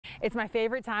It's my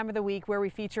favorite time of the week where we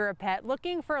feature a pet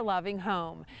looking for a loving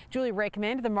home. Julie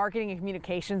Rickman, the Marketing and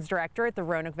Communications Director at the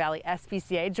Roanoke Valley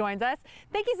SPCA, joins us.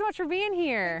 Thank you so much for being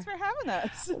here. Thanks for having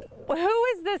us. Who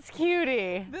is this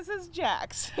cutie? This is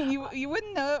Jax. You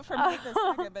wouldn't know it from like a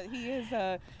second, but he's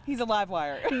a live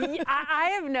wire.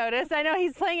 I have noticed. I know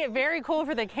he's playing it very cool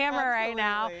for the camera right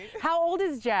now. How old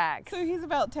is Jax? So he's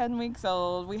about 10 weeks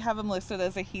old. We have him listed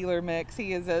as a healer mix.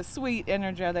 He is a sweet,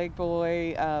 energetic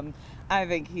boy. I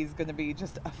think he's going to be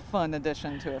just a fun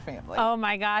addition to a family. Oh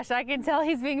my gosh, I can tell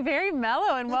he's being very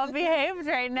mellow and well behaved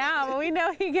right now, but we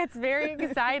know he gets very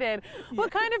excited.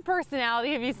 What kind of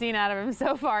personality have you seen out of him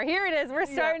so far? Here it is, we're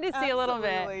starting to see a little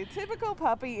bit. Typical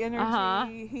puppy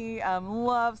energy. He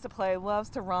loves to play, loves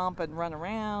to romp and run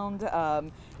around.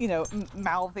 You know,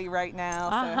 mouthy right now,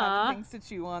 so having things to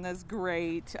chew on is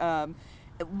great.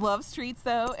 Loves treats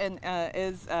though, and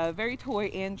is very toy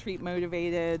and treat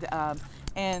motivated.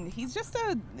 And he's just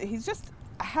a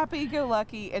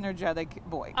happy-go-lucky, energetic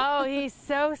boy. Oh, he's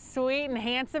so sweet and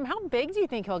handsome. How big do you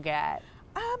think he'll get?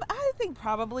 I think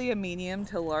probably a medium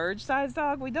to large size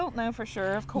dog. We don't know for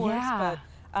sure, of course,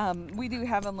 but we do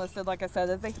have him listed, like I said,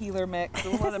 as a healer mix.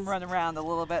 We'll let him run around a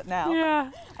little bit now.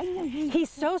 Yeah. He's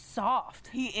so soft.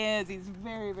 He is. He's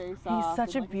very, very soft. He's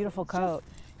such a beautiful coat.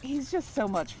 He's just so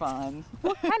much fun.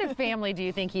 What kind of family do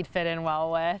you think he'd fit in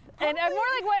well with? And more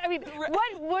like what, I mean,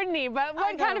 what wouldn't he, but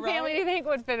what kind of family do you think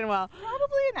would fit in well?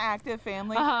 Probably an active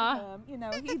family for him. You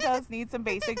know, he does need some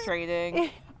basic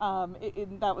training.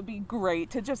 That would be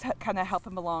great to just kind of help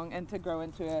him along and to grow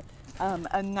into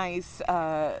a nice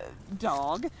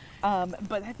dog.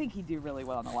 But I think he'd do really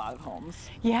well in a lot of homes.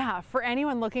 Yeah, for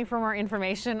anyone looking for more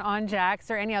information on Jax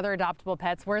or any other adoptable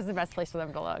pets, where's the best place for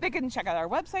them to look? They can check out our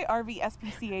website,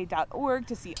 rvspca.org,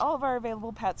 to see all of our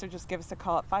available pets, or just give us a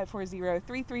call at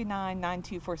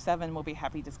 540-339-9247. We'll be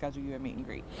happy to schedule you a meet and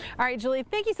greet. All right, Julie,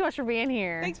 thank you so much for being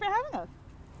here. Thanks for having us.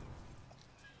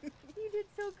 You did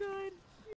so good.